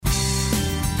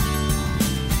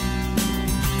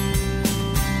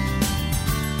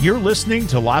You're listening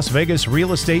to Las Vegas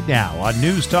Real Estate Now on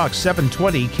News Talk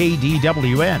 720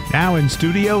 KDWN. Now in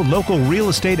studio, local real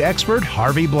estate expert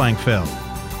Harvey Blankfeld.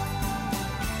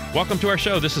 Welcome to our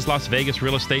show. This is Las Vegas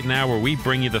Real Estate Now, where we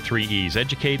bring you the 3 E's: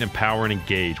 educate, empower, and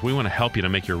engage. We want to help you to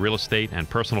make your real estate and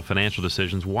personal financial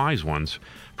decisions wise ones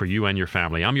for you and your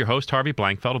family. I'm your host, Harvey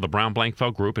Blankfeld of the Brown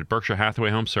Blankfeld Group at Berkshire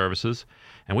Hathaway Home Services,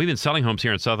 and we've been selling homes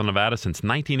here in Southern Nevada since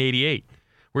 1988.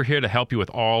 We're here to help you with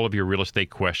all of your real estate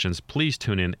questions. Please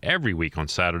tune in every week on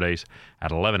Saturdays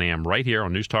at 11 a.m. right here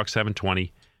on News Talk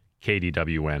 720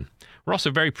 KDWN. We're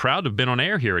also very proud to have been on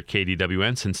air here at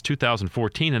KDWN since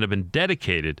 2014 and have been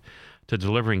dedicated to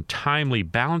delivering timely,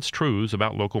 balanced truths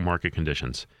about local market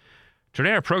conditions.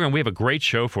 Today on our program, we have a great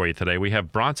show for you today. We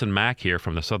have Bronson Mack here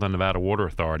from the Southern Nevada Water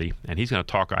Authority, and he's going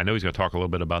to talk. I know he's going to talk a little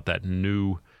bit about that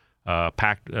new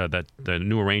pact, the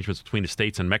new arrangements between the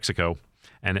states and Mexico,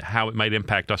 and how it might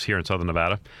impact us here in Southern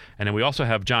Nevada. And then we also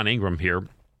have John Ingram here,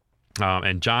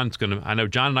 and John's going to. I know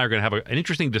John and I are going to have an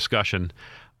interesting discussion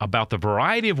about the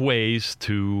variety of ways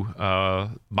to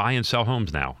buy and sell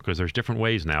homes now, because there's different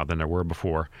ways now than there were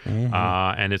before,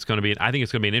 and it's going to be. I think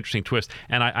it's going to be an interesting twist,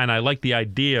 and I like the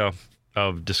idea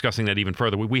of discussing that even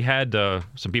further. We had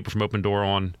some people from Open Door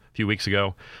on a few weeks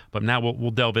ago, but now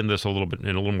we'll delve into this a little bit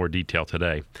in a little more detail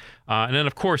today. And then,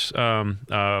 of course,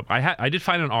 I did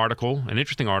find an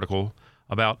interesting article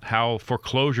about how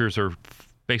foreclosures are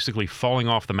basically falling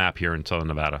off the map here in Southern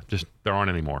Nevada. Just there aren't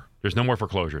any more. There's no more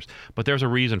foreclosures. But there's a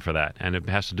reason for that, and it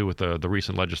has to do with the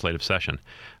recent legislative session,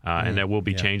 and there will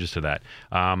be changes to that.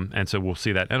 And so we'll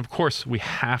see that. And, of course, we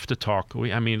have to talk.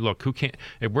 Look, who can't?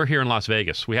 If we're here in Las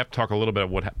Vegas, we have to talk a little bit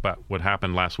about what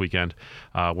happened last weekend.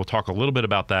 We'll talk a little bit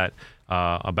about that,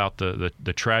 about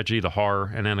the tragedy, the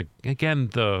horror, and then, again,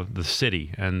 the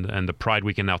city and the pride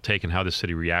we can now take and how the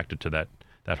city reacted to that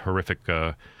horrific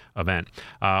event.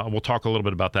 We'll talk a little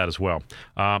bit about that as well.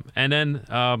 And then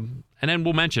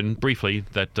we'll mention briefly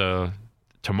that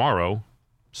tomorrow,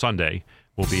 Sunday,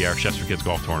 will be our Chester Kids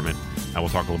Golf Tournament, and we'll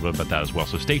talk a little bit about that as well.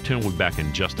 So stay tuned. We'll be back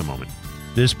in just a moment.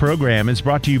 This program is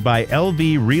brought to you by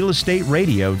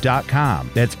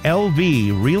lvrealestateradio.com. That's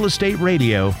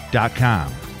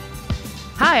lvrealestateradio.com.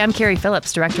 Hi, I'm Carrie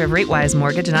Phillips, Director of RateWise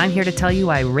Mortgage, and I'm here to tell you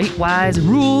why RateWise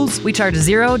rules. We charge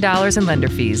 $0 in lender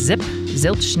fees. Zip,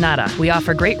 zilch, nada. We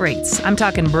offer great rates. I'm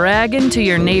talking bragging to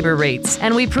your neighbor rates.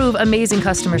 And we prove amazing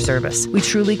customer service. We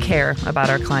truly care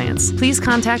about our clients. Please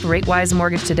contact RateWise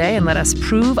Mortgage today and let us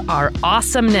prove our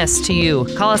awesomeness to you.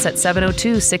 Call us at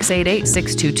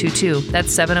 702-688-6222.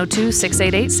 That's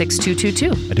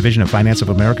 702-688-6222. A division of Finance of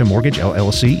America Mortgage,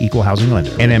 LLC, Equal Housing Lender,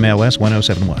 NMLS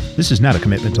 1071. This is not a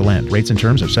commitment to lend. Rates and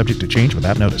terms are subject to change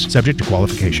without notice. Subject to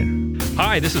qualification.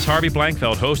 Hi, this is Harvey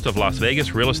Blankfeld, host of Las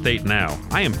Vegas Real Estate Now.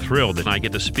 I am thrilled that I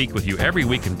get to speak with you every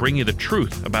week and bring you the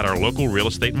truth about our local real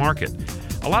estate market.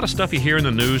 A lot of stuff you hear in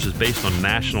the news is based on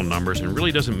national numbers and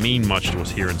really doesn't mean much to us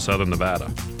here in Southern Nevada.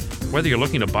 Whether you're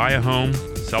looking to buy a home,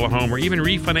 sell a home, or even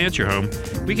refinance your home,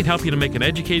 we can help you to make an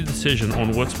educated decision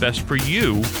on what's best for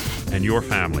you and your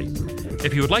family.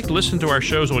 If you would like to listen to our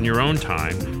shows on your own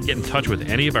time, get in touch with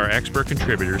any of our expert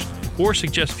contributors, or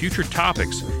suggest future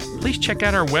topics, please check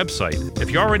out our website. If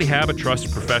you already have a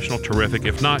trusted professional, terrific.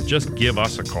 If not, just give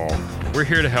us a call. We're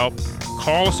here to help.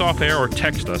 Call us off air or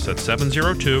text us at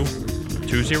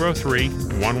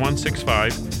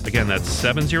 702-203-1165. Again, that's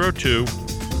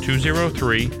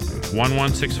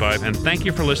 702-203-1165. And thank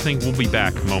you for listening. We'll be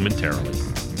back momentarily.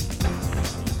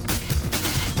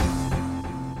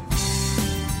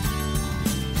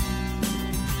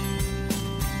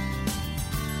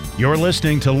 You're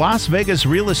listening to Las Vegas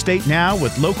Real Estate Now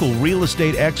with local real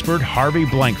estate expert Harvey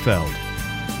Blankfeld.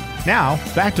 Now,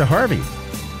 back to Harvey.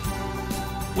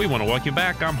 We want to welcome you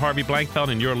back. I'm Harvey Blankfeld,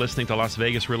 and you're listening to Las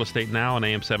Vegas Real Estate Now on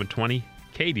AM 720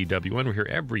 KDWN. We're here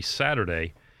every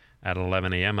Saturday at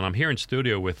 11 a.m., and I'm here in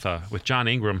studio with John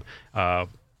Ingram.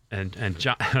 And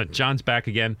John's back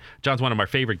again. John's one of my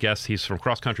favorite guests. He's from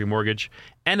Cross Country Mortgage,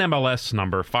 NMLS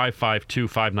number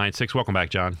 552596. Welcome back,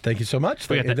 John. Thank you so much.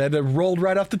 That rolled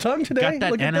right off the tongue today. Got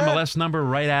that NMLS number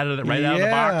right out of the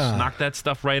box. Knocked that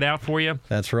stuff right out for you.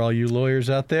 That's for all you lawyers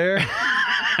out there.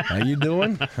 How you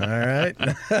doing? All right.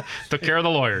 Took care of the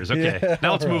lawyers. Okay. Yeah,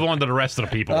 now let's move on to the rest of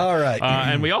the people. All right.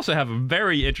 And we also have a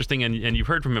very interesting, and you've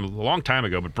heard from him a long time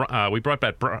ago, but we brought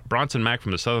back Bronson Mack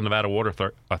from the Southern Nevada Water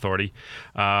Authority.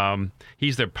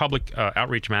 He's their public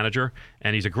outreach manager,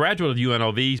 And he's a graduate of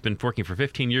UNLV. He's been working for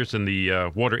 15 years in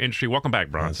the water industry. Welcome back,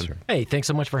 Bronson. That's Hey, thanks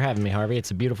so much for having me, Harvey. It's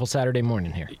a beautiful Saturday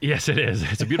morning here. Yes, it is.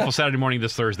 It's a beautiful Saturday morning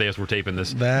this Thursday as we're taping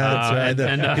this. That's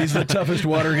right. He's the toughest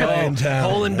water guy in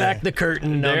town. Pulling back the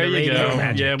curtain. There on the you radio go.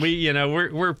 magic. Yeah,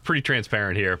 we're pretty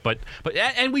transparent here, but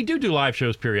we do live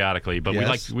shows periodically, but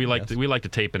Yes, we like to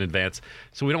tape in advance,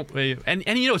 so we don't. And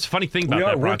it's a funny thing about We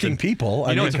that, are working Bronson. people.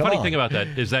 You know, it's a come funny on. thing about that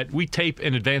is that we tape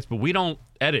in advance, but we don't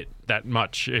edit that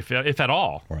much, if at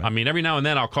all. Right. I mean, every now and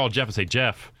then I'll call Jeff and say,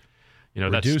 Jeff, that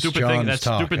Reduce stupid John's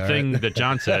talk, all thing right? that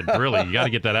John said. Really, you got to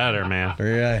get that out of there, man.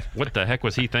 Right. What the heck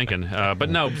was he thinking? But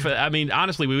no, I mean,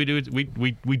 honestly, we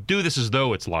do this as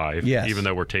though it's live, Yes. even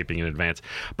though we're taping in advance.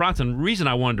 Bronson, the reason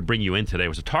I wanted to bring you in today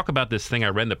was to talk about this thing I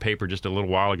read in the paper just a little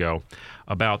while ago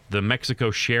about the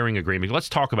Mexico sharing agreement. Let's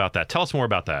talk about that. Tell us more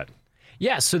about that.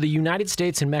 Yeah, so the United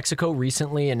States and Mexico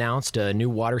recently announced a new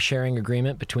water sharing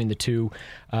agreement between the two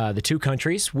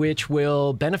countries, which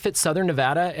will benefit Southern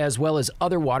Nevada as well as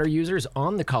other water users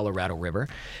on the Colorado River.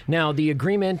 Now, the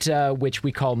agreement, which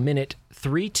we call Minute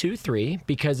 323,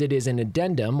 because it is an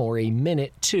addendum or a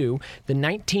minute to the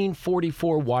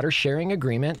 1944 water sharing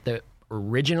agreement that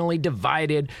originally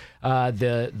divided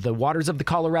the waters of the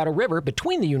Colorado River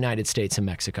between the United States and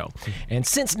Mexico. And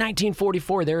since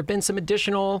 1944, there have been some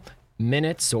additional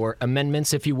minutes or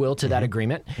amendments, if you will, to that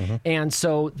agreement. And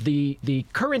so the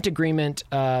current agreement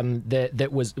that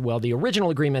was, the original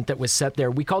agreement that was set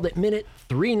there, we called it Minute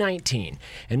 319.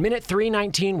 And Minute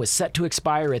 319 was set to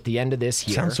expire at the end of this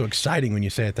year. Sounds so exciting when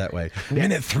you say it that way.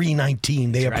 Minute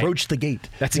 319, they approach the gate.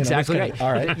 That's exactly right.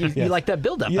 All right. You like that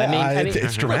buildup. Yeah, I mean,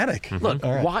 it's dramatic. Look,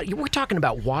 All right. we're talking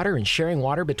about water and sharing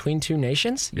water between two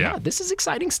nations. Yeah. This is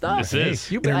exciting stuff. This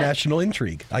is. You bet. International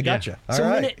intrigue. I gotcha. All So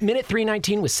right. minute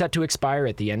 319 was set to expire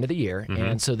at the end of the year,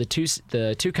 and so the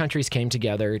two countries came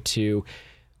together to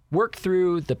work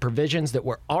through the provisions that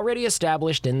were already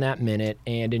established in that minute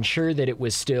and ensure that it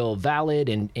was still valid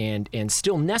and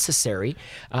still necessary.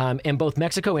 And both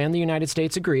Mexico and the United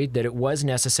States agreed that it was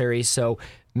necessary. So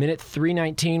Minute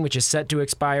 319, which is set to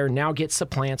expire, now gets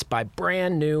supplanted by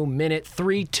brand new Minute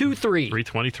 323.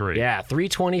 323. Yeah,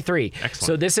 323. Excellent.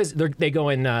 So this is they go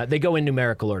in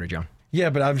numerical order, John. Yeah,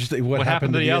 but I'm just what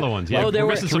happened to the other ones? Yeah, Oh, there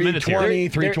we're were missing some minutes here. 320,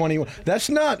 321. That's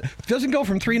not, doesn't go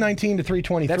from 319 to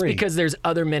 323. That's because there's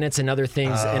other minutes and other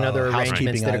things and other arrangements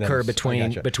housekeeping that occur items. I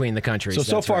gotcha. between the countries.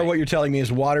 So That's far, right. what you're telling me is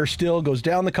water still goes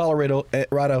down the Colorado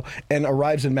and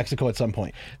arrives in Mexico at some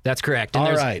point. That's correct. And All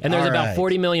there's, right, and there's all about right.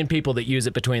 40 million people that use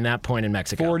it between that point and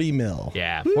Mexico. 40 mil.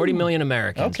 Yeah, 40 million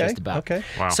Americans, Okay, just about. okay.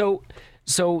 Wow.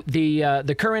 So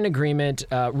the current agreement,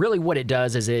 really what it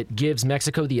does is it gives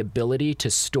Mexico the ability to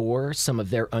store some of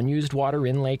their unused water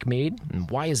in Lake Mead. And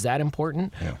why is that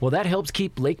important? Well, that helps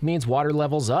keep Lake Mead's water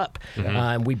levels up.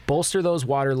 We bolster those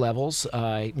water levels,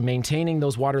 maintaining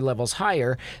those water levels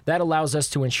higher. That allows us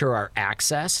to ensure our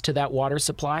access to that water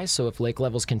supply. So if lake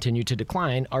levels continue to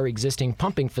decline, our existing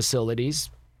pumping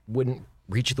facilities wouldn't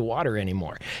reach the water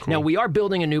anymore. Now, we are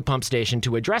building a new pump station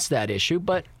to address that issue,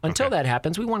 but until that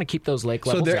happens, we want to keep those lake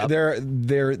So levels up.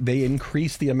 they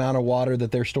increase the amount of water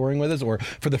that they're storing with us, or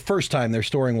for the first time they're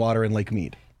storing water in Lake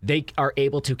Mead? They are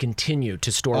able to continue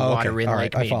to store Oh, okay. water in All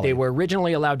Lake right. I Mead. follow They you. were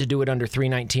originally allowed to do it under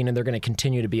 319, and they're going to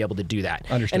continue to be able to do that.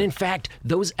 Understood. And in fact,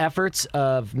 those efforts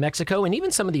of Mexico and even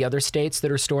some of the other states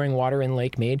that are storing water in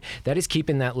Lake Mead, that is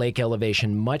keeping that lake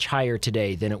elevation much higher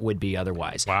today than it would be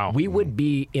otherwise. Wow. We would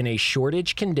be in a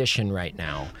shortage condition right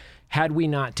now had we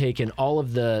not taken all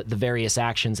of the various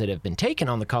actions that have been taken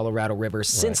on the Colorado River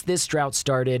since this drought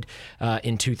started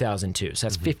in 2002. So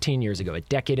that's 15 years ago, a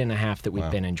decade and a half that we've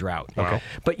been in drought. Wow.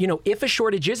 But, if a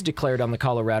shortage is declared on the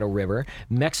Colorado River,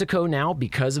 Mexico now,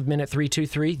 because of Minute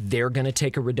 323, they're going to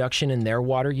take a reduction in their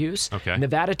water use. Okay.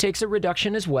 Nevada takes a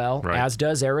reduction as well, Right. as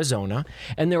does Arizona.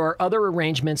 And there are other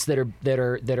arrangements that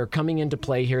are coming into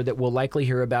play here that we'll likely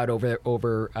hear about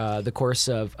over the course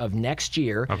of next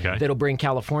year. Okay. That'll bring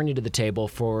California to the table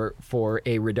for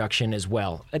a reduction as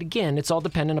well. And again, it's all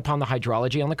dependent upon the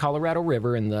hydrology on the Colorado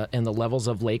River and the levels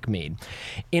of Lake Mead.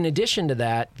 In addition to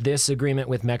that, this agreement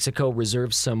with Mexico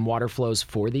reserves some water flows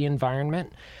for the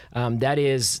environment. That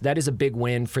is a big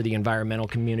win for the environmental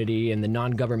community and the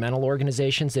non-governmental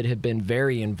organizations that have been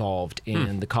very involved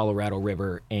in the Colorado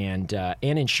River and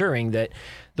ensuring that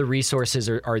the resources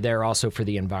are there also for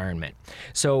the environment.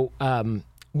 So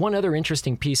one other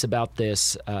interesting piece about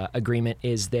this agreement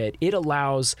is that it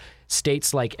allows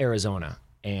states like Arizona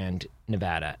and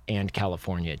Nevada and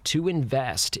California to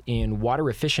invest in water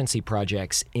efficiency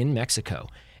projects in Mexico.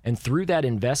 And through that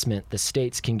investment, the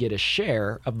states can get a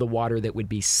share of the water that would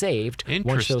be saved once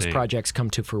those Interesting. projects come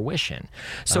to fruition.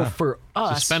 So for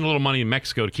us... So spend a little money in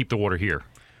Mexico to keep the water here.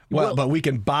 Well, but we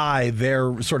can buy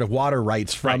their sort of water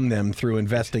rights from them through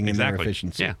investing in their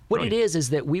efficiency. Yeah. What it is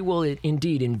that we will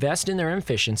indeed invest in their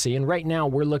efficiency. And right now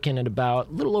we're looking at about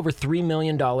a little over $3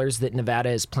 million that Nevada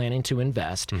is planning to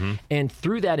invest. And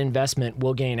through that investment,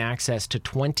 we'll gain access to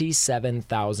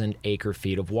 27,000 acre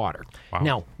feet of water. Wow.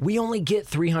 Now, we only get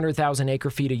 300,000 acre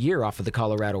feet a year off of the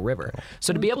Colorado River.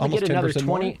 So to be able to Almost get another 10%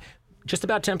 20... more? Just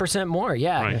about 10% more,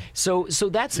 yeah. Right. So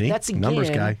that's again, numbers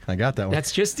guy. I got that one.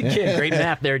 That's just again great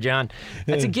math there, John.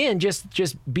 That's again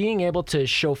just being able to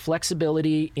show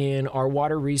flexibility in our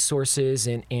water resources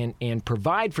and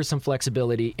provide for some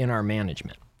flexibility in our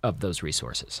management of those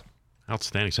resources.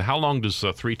 Outstanding. So how long does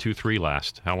 323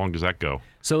 last? How long does that go?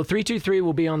 So 323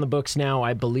 will be on the books now.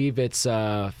 I believe it's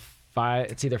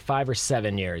it's either 5 or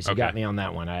 7 years. You got me on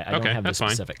that one. I don't have the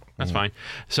specific. Fine. That's fine.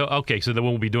 So so then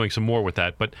we'll be doing some more with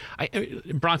that. But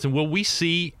Bronson, will we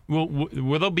see?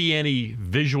 Will there be any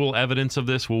visual evidence of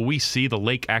this? Will we see the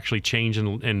lake actually change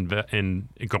and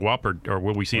go up, or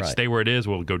will we see it stay where it is?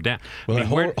 Will it go down? Will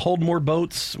it hold more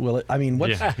boats? Will it? I mean,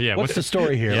 what's the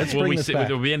story here? Let's bring this back.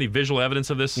 Will there be any visual evidence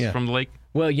of this from the lake?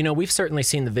 Well, we've certainly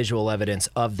seen the visual evidence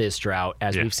of this drought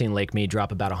as we've seen Lake Mead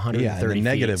drop about 130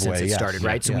 feet since it started,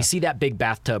 right? So we see that big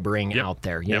bathtub ring out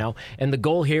there, you know? And the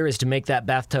goal here is to make that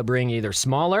bathtub ring either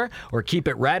smaller or keep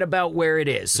it right about where it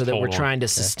is so that we're trying to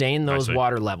sustain those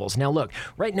water levels. Now, look,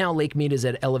 right now Lake Mead is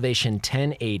at elevation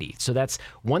 1080, so that's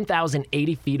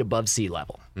 1,080 feet above sea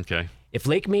level. Okay. If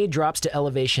Lake Mead drops to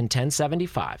elevation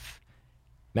 1075,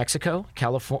 Mexico,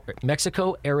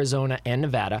 Arizona, and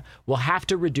Nevada will have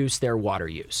to reduce their water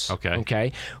use.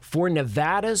 Okay. For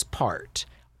Nevada's part,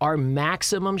 our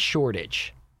maximum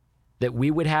shortage that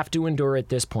we would have to endure at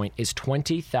this point is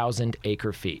 20,000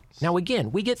 acre feet. Now,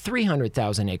 again, we get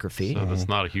 300,000 acre feet. So that's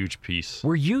not a huge piece.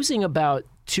 We're using about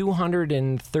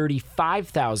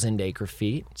 235,000 acre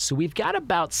feet. So we've got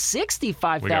about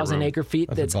 65,000 acre feet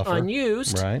that's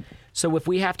unused. Right. So if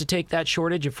we have to take that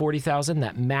shortage of 40,000,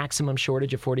 that maximum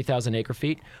shortage of 40,000 acre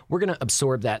feet, we're going to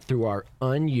absorb that through our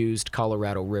unused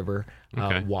Colorado River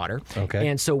water. Okay.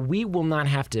 And so we will not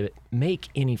have to make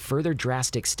any further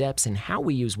drastic steps in how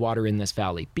we use water in this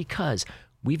valley because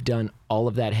we've done all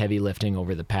of that heavy lifting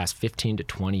over the past 15 to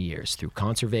 20 years through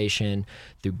conservation,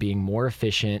 through being more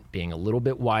efficient, being a little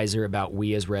bit wiser about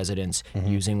we as residents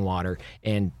using water.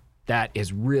 And that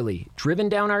has really driven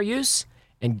down our use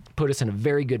and put us in a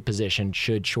very good position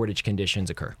should shortage conditions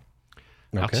occur.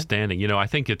 Okay. Outstanding. I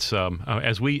think it's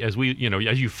as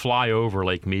you fly over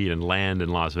Lake Mead and land in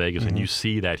Las Vegas and you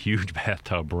see that huge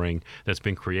bathtub ring that's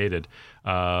been created,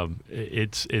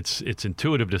 it's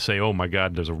intuitive to say, oh my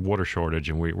God, there's a water shortage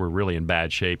and we're really in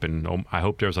bad shape, and I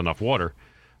hope there's enough water.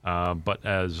 But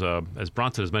as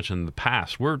Bronson has mentioned in the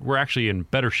past, we're actually in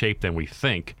better shape than we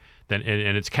think. And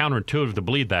it's counterintuitive to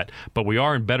believe that, but we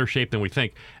are in better shape than we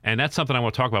think. And that's something I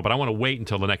want to talk about, but I want to wait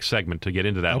until the next segment to get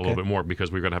into that a little bit more because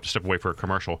we're going to have to step away for a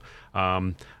commercial.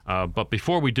 But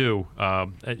before we do,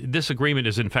 this agreement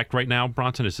is in effect right now,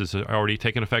 Bronson? Is this already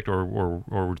taken effect or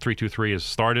 323 has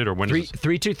started? Or when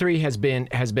 323 has been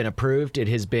approved. It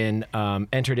has been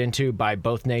entered into by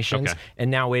both nations,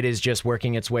 and now it is just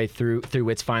working its way through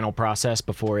its final process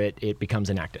before it becomes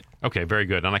enacted. Okay, very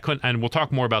good. And we'll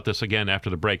talk more about this again after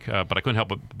the break. But I couldn't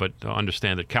help but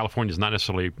understand that California's not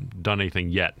necessarily done anything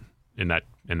yet in that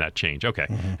change. Okay.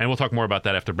 And we'll talk more about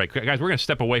that after the break. Guys, we're going to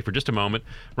step away for just a moment,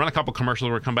 run a couple commercials,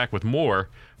 and we'll come back with more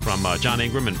from John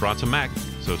Ingram and Bronson Mack.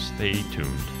 So stay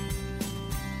tuned.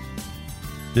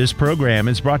 This program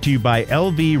is brought to you by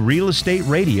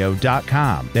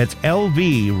LVRealEstateRadio.com. That's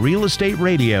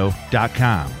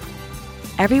LVRealEstateRadio.com.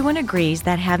 Everyone agrees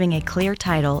that having a clear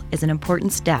title is an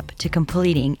important step to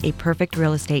completing a perfect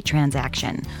real estate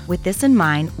transaction. With this in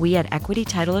mind, we at Equity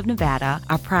Title of Nevada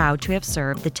are proud to have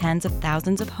served the tens of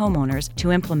thousands of homeowners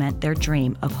to implement their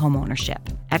dream of homeownership.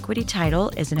 Equity Title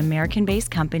is an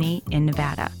American-based company in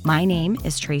Nevada. My name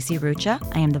is Tracy Rucha.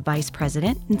 I am the Vice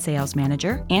President and Sales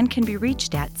Manager and can be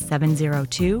reached at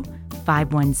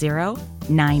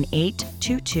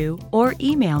 702-510-9822 or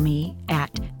email me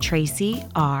at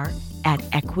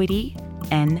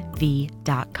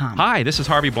tracyr@equitynv.com. Hi, this is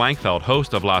Harvey Blankfeld,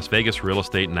 host of Las Vegas Real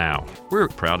Estate Now. We're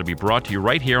proud to be brought to you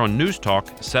right here on News Talk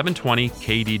 720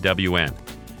 KDWN.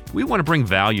 We want to bring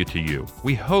value to you.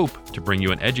 We hope to bring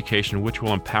you an education which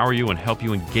will empower you and help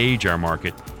you engage our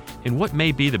market in what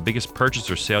may be the biggest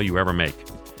purchase or sale you ever make.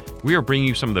 We are bringing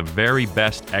you some of the very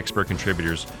best expert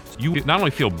contributors so you not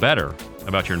only feel better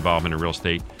about your involvement in real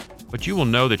estate, but you will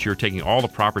know that you're taking all the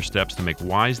proper steps to make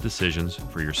wise decisions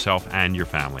for yourself and your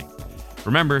family.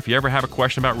 Remember, if you ever have a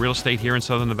question about real estate here in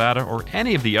Southern Nevada or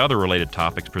any of the other related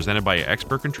topics presented by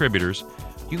expert contributors,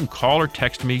 you can call or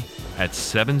text me at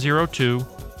 702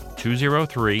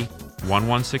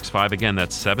 702-203-1165. Again,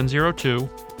 that's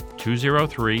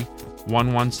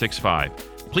 702-203-1165.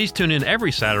 Please tune in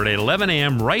every Saturday at 11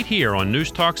 a.m. right here on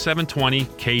News Talk 720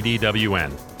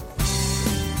 KDWN.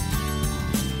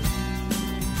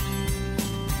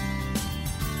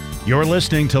 You're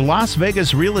listening to Las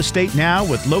Vegas Real Estate Now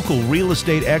with local real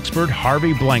estate expert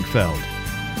Harvey Blankfeld.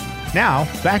 Now,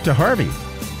 back to Harvey.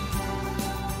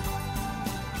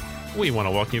 We want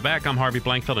to welcome you back. I'm Harvey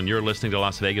Blankfeld, and you're listening to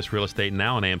Las Vegas Real Estate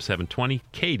Now on AM 720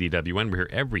 KDWN. We're here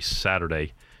every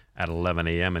Saturday at 11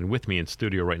 a.m. And with me in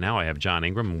studio right now, I have John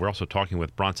Ingram, and we're also talking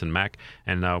with Bronson Mack.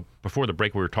 And before the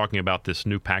break, we were talking about this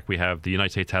new pact we have, the United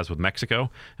States has with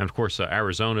Mexico. And of course,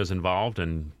 Arizona is involved,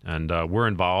 and we're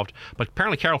involved. But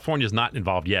apparently, California is not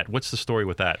involved yet. What's the story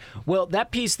with that? Well,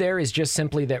 that piece there is just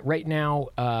simply that right now,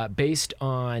 based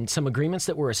on some agreements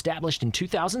that were established in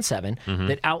 2007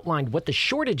 that outlined what the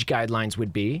shortage guidelines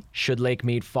would be should Lake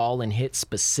Mead fall and hit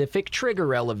specific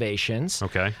trigger elevations.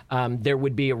 Okay. There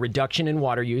would be a reduction in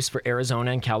water use for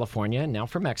Arizona and California, and now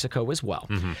for Mexico as well.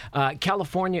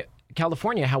 California,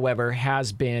 however,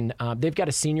 has been, they've got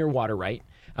a senior water right.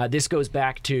 This goes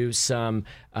back to some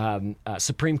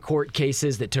Supreme Court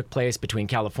cases that took place between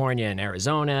California and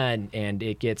Arizona, and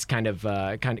it gets kind of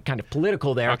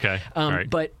political there. Okay. All right.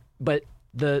 But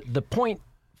the point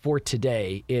for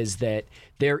today is that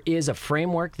there is a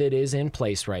framework that is in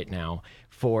place right now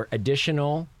for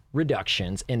additional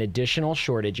reductions and additional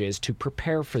shortages to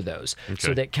prepare for those,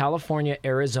 so that California,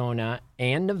 Arizona,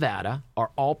 and Nevada are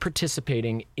all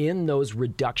participating in those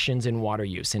reductions in water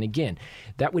use. And again,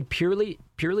 that would purely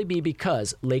be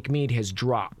because Lake Mead has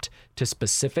dropped to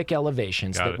specific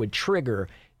elevations that would trigger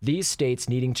these states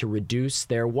needing to reduce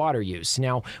their water use.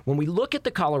 Now, when we look at the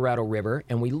Colorado River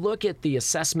and we look at the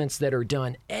assessments that are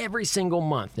done every single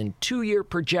month and 2-year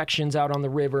projections out on the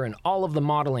river and all of the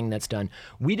modeling that's done,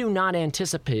 we do not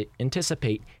anticipate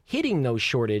hitting those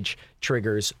shortage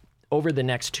triggers over the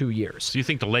next 2 years. So you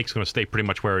think the lake's going to stay pretty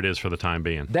much where it is for the time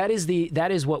being? That is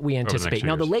what we anticipate.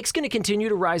 Now, the lake's going to continue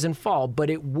to rise and fall, but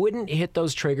it wouldn't hit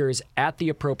those triggers at the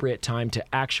appropriate time to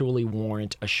actually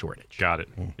warrant a shortage. Got it.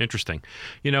 Interesting.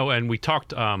 And we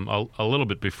talked a little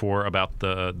bit before about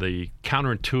the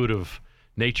counterintuitive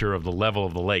nature of the level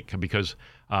of the lake, because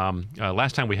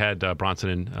last time we had Bronson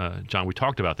and John, we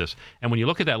talked about this. And when you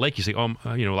look at that lake, you say,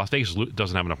 Las Vegas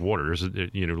doesn't have enough water.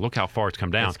 Look how far it's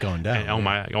come down. It's going down.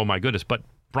 And, oh my goodness. But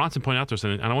Bronson pointed out to us,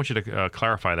 and I want you to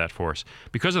clarify that for us.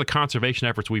 Because of the conservation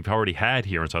efforts we've already had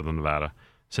here in Southern Nevada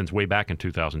since way back in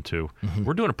 2002,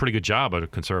 we're doing a pretty good job of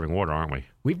conserving water, aren't we?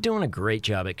 We've doing a great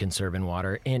job at conserving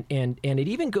water, and it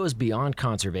even goes beyond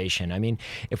conservation. I mean,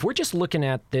 if we're just looking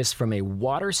at this from a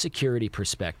water security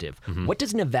perspective, what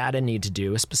does Nevada need to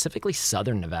do, specifically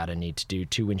Southern Nevada need to do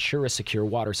to ensure a secure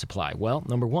water supply? Well,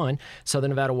 number one, Southern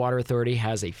Nevada Water Authority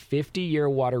has a 50-year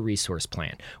water resource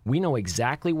plan. We know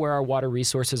exactly where our water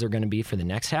resources are going to be for the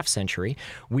next half century.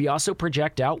 We also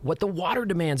project out what the water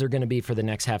demands are going to be for the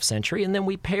next half century, and then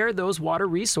we pair those water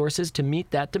resources to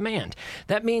meet that demand.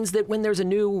 That means that when there's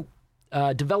a new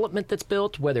development that's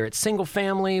built, whether it's single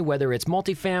family, whether it's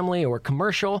multifamily or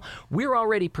commercial, we're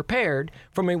already prepared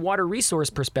from a water resource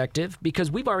perspective because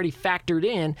we've already factored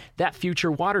in that future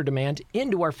water demand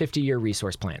into our 50-year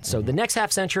resource plan. So the next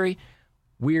half century,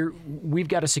 we've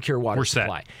got a secure water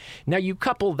supply. Now you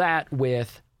couple that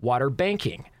with water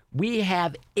banking. We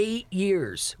have 8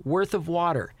 years worth of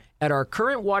water at our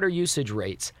current water usage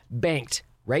rates banked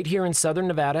right here in Southern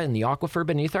Nevada in the aquifer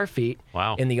beneath our feet,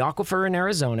 in the aquifer in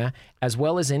Arizona, as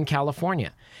well as in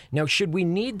California. Now, should we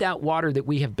need that water that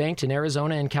we have banked in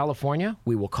Arizona and California,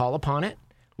 we will call upon it.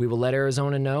 We will let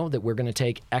Arizona know that we're going to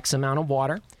take X amount of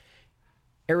water.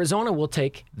 Arizona will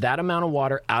take that amount of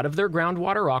water out of their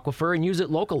groundwater aquifer and use it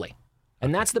locally.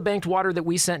 And that's the banked water that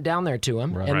we sent down there to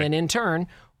them. And then in turn,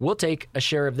 we'll take a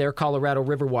share of their Colorado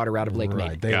River water out of Lake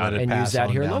Mead They let it and pass use that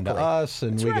on here down locally. to us,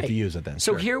 and That's we right. get to use it then.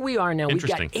 So here we are now. We've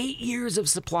got Interesting. 8 years of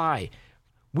supply.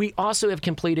 We also have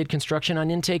completed construction on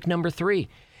intake number 3.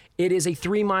 It is a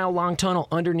 3-mile-long tunnel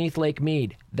underneath Lake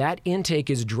Mead. That intake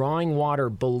is drawing water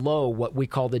below what we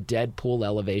call the dead pool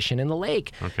elevation in the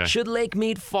lake. Okay. Should Lake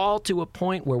Mead fall to a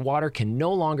point where water can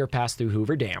no longer pass through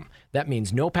Hoover Dam, that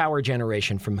means no power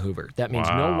generation from Hoover. That means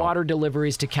no water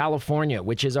deliveries to California,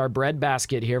 which is our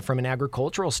breadbasket here from an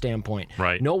agricultural standpoint.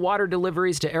 Right. No water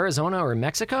deliveries to Arizona or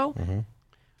Mexico.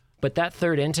 But that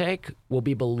third intake will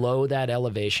be below that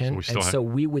elevation, so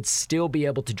we would still be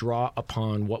able to draw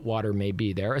upon what water may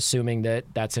be there, assuming that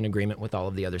that's in agreement with all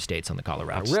of the other states on the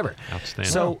Colorado River.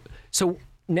 Outstanding. So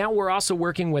now we're also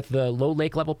working with the low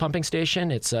lake level pumping station.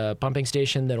 It's a pumping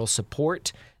station that'll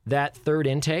support that third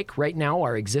intake. Right now,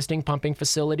 our existing pumping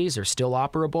facilities are still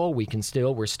operable.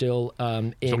 We're still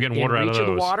in getting water out reach of of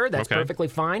the those. water. That's Okay. perfectly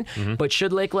fine. But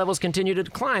should lake levels continue to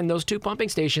decline, those 2 pumping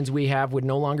stations we have would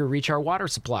no longer reach our water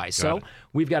supply. So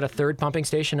we've got a third pumping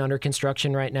station under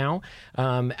construction right now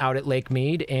out at Lake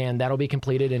Mead, and that'll be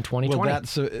completed in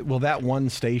 2020. Will that one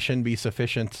station be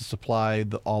sufficient to supply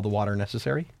all the water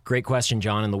necessary? Great question,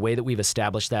 John. And the way that we've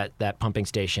established that pumping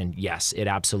station, yes, it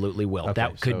absolutely will. Okay,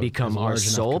 that could so become it's our large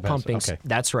enough sole capacity. pumping. Okay.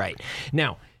 That's right.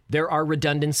 Now, there are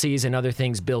redundancies and other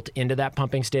things built into that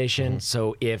pumping station.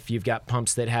 So if you've got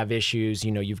pumps that have issues,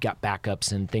 you've got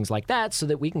backups and things like that, so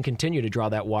that we can continue to draw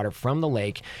that water from the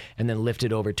lake and then lift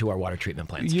it over to our water treatment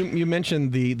plants. You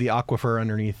mentioned the aquifer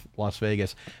underneath Las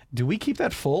Vegas. Do we keep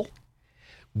that full?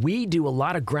 We do a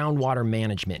lot of groundwater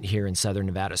management here in Southern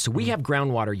Nevada. So we have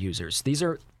groundwater users. These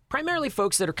are primarily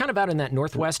folks that are kind of out in that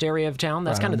northwest area of town.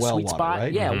 That's Right, kind of the well sweet water, spot.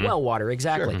 right? Yeah, well water,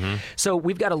 exactly. So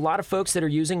we've got a lot of folks that are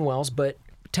using wells, but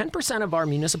 10% of our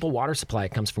municipal water supply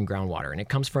comes from groundwater, and it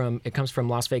comes from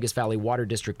Las Vegas Valley Water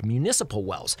District municipal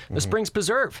wells. The Springs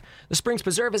Preserve. The Springs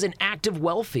Preserve is an active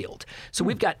well field. So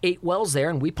we've got 8 wells there,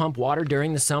 and we pump water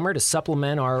during the summer to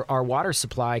supplement our water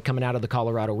supply coming out of the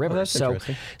Colorado River. that's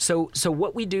interesting. So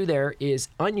what we do there is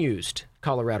unused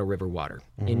Colorado River water.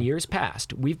 In years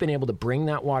past, we've been able to bring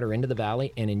that water into the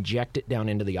valley and inject it down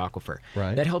into the aquifer.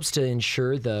 Right. That helps to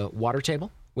ensure the water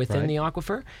table within the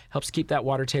aquifer, helps keep that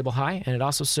water table high, and it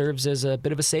also serves as a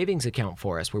bit of a savings account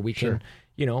for us where we can,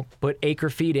 put acre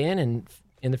feet in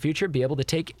the future be able to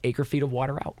take acre feet of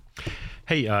water out.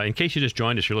 Hey, in case you just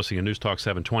joined us, you're listening to News Talk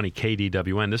 720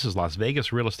 KDWN. This is Las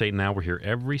Vegas Real Estate Now. We're here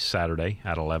every Saturday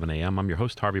at 11 a.m. I'm your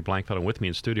host, Harvey Blankfeld, and with me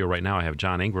in studio right now I have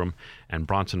John Ingram and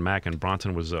Bronson Mack. And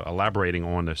Bronson was elaborating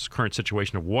on this current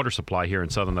situation of water supply here in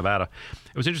Southern Nevada.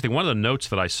 It was interesting. One of the notes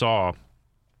that I saw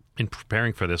in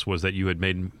preparing for this was that you had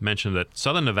made mention that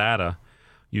Southern Nevada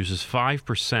uses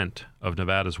 5% of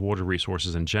Nevada's water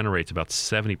resources and generates about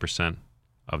 70%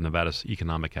 of Nevada's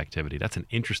economic activity. That's an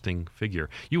interesting figure.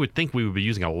 You would think we would be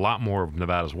using a lot more of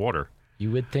Nevada's water.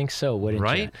 You would think so, wouldn't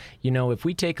Right? you? If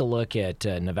we take a look at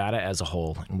Nevada as a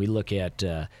whole, and we look at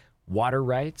water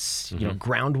rights,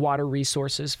 groundwater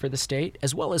resources for the state,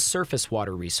 as well as surface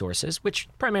water resources, which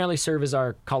primarily serve as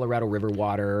our Colorado River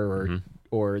water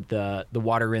or the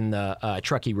water in the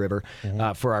Truckee River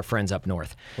for our friends up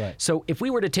north. Right. So if we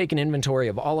were to take an inventory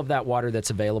of all of that water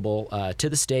that's available to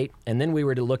the state, and then we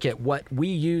were to look at what we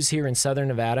use here in Southern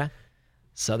Nevada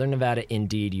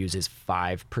indeed uses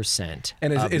 5%.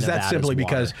 And is that Nevada's simply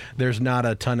because water. there's not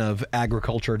a ton of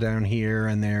agriculture down here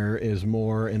and there is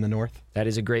more in the north? That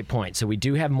is a great point. So we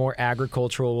do have more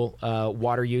agricultural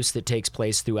water use that takes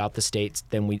place throughout the states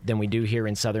than we do here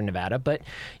in Southern Nevada. But,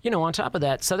 on top of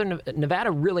that, Southern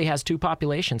Nevada really has 2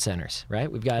 population centers,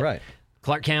 right? We've got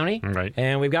Clark County, Right.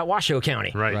 and we've got Washoe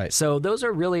County. Right. So those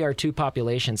are really our 2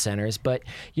 population centers. But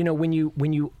when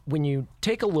you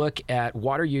take a look at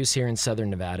water use here in Southern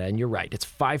Nevada, and you're right, it's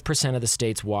 5% of the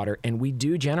state's water, and we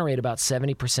do generate about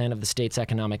 70% of the state's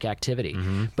economic activity.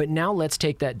 But now let's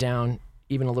take that down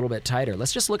even a little bit tighter.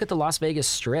 Let's just look at the Las Vegas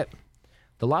Strip.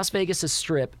 The Las Vegas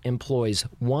Strip employs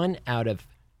 1 out of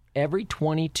every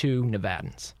 22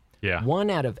 Nevadans. Yeah. 1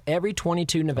 out of every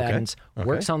 22 Nevadans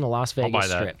works on the Las I'll buy Vegas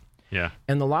that. Strip. Yeah.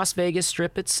 And the Las Vegas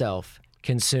Strip itself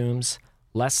consumes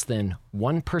less than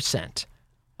 1%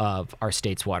 of our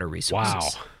state's water resources.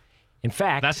 Wow. In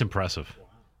fact, That's impressive.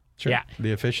 Sure. Yeah.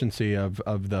 The efficiency of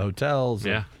the hotels.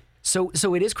 Yeah. So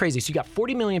it is crazy. So you got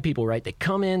 40 million people, right? They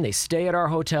come in, they stay at our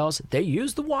hotels, they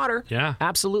use the water. Yeah.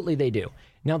 Absolutely they do.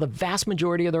 Now, the vast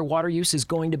majority of their water use is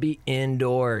going to be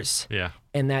indoors. Yeah.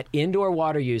 And that indoor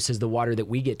water use is the water that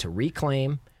we get to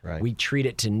reclaim. Right. We treat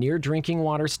it to near drinking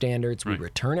water standards. We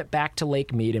return it back to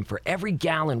Lake Mead. And for every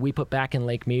gallon we put back in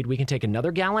Lake Mead, we can take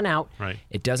another gallon out. Right.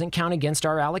 It doesn't count against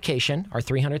our allocation, our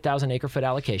 300,000 acre foot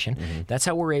allocation. That's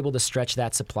how we're able to stretch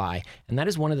that supply. And that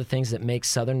is one of the things that makes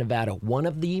Southern Nevada one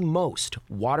of the most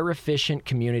water efficient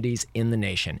communities in the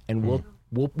nation. And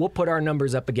we'll put our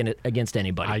numbers up against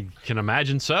anybody. I can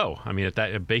imagine so. I mean,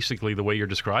 that basically the way you're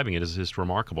describing it is just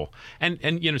remarkable. And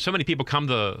so many people come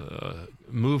to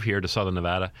move here to Southern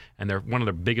Nevada, and one of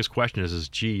their biggest questions is,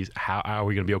 geez, how are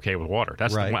we going to be okay with water?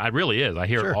 That's Right. it really is. I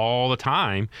hear it all the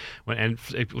time,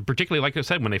 particularly like I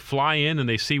said, when they fly in and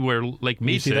they see where Lake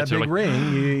Mead You see that sits, they're big like,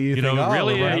 ring, you think, oh,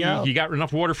 really, we're running out. you got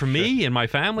enough water for me and my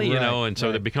family, and so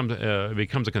right. it becomes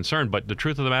a concern. But the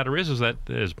truth of the matter is that,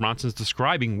 as Bronson's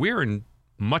describing, we're in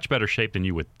much better shape than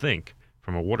you would think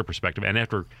from a water perspective. And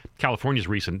after California's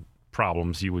recent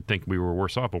problems, you would think we were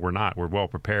worse off, but we're not. We're well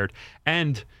prepared.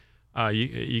 And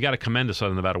you got to commend the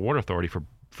Southern Nevada Water Authority for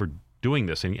doing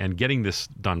this and getting this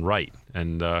done right.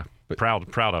 And But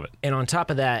Proud of it. And on top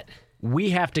of that,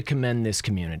 we have to commend this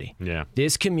community. Yeah.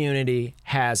 This community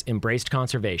has embraced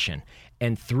conservation.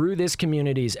 And through this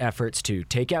community's efforts to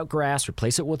take out grass,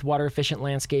 replace it with water-efficient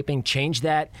landscaping, change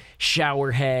that shower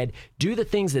head, do the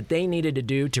things that they needed to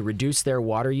do to reduce their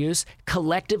water use,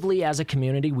 collectively as a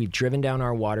community, we've driven down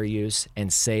our water use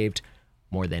and saved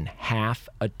more than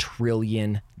 500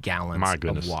 billion gallons My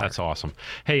goodness, of water. that's awesome.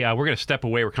 Hey, we're going to step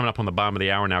away. We're coming up on the bottom of the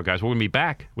hour now, guys. We're going to be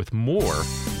back with more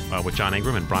with John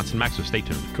Ingram and Bronson Mack, so stay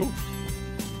tuned. Cool.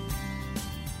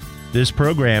 This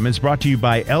program is brought to you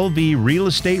by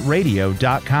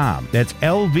LVRealEstateRadio.com. That's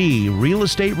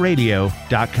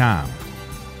LVRealEstateRadio.com.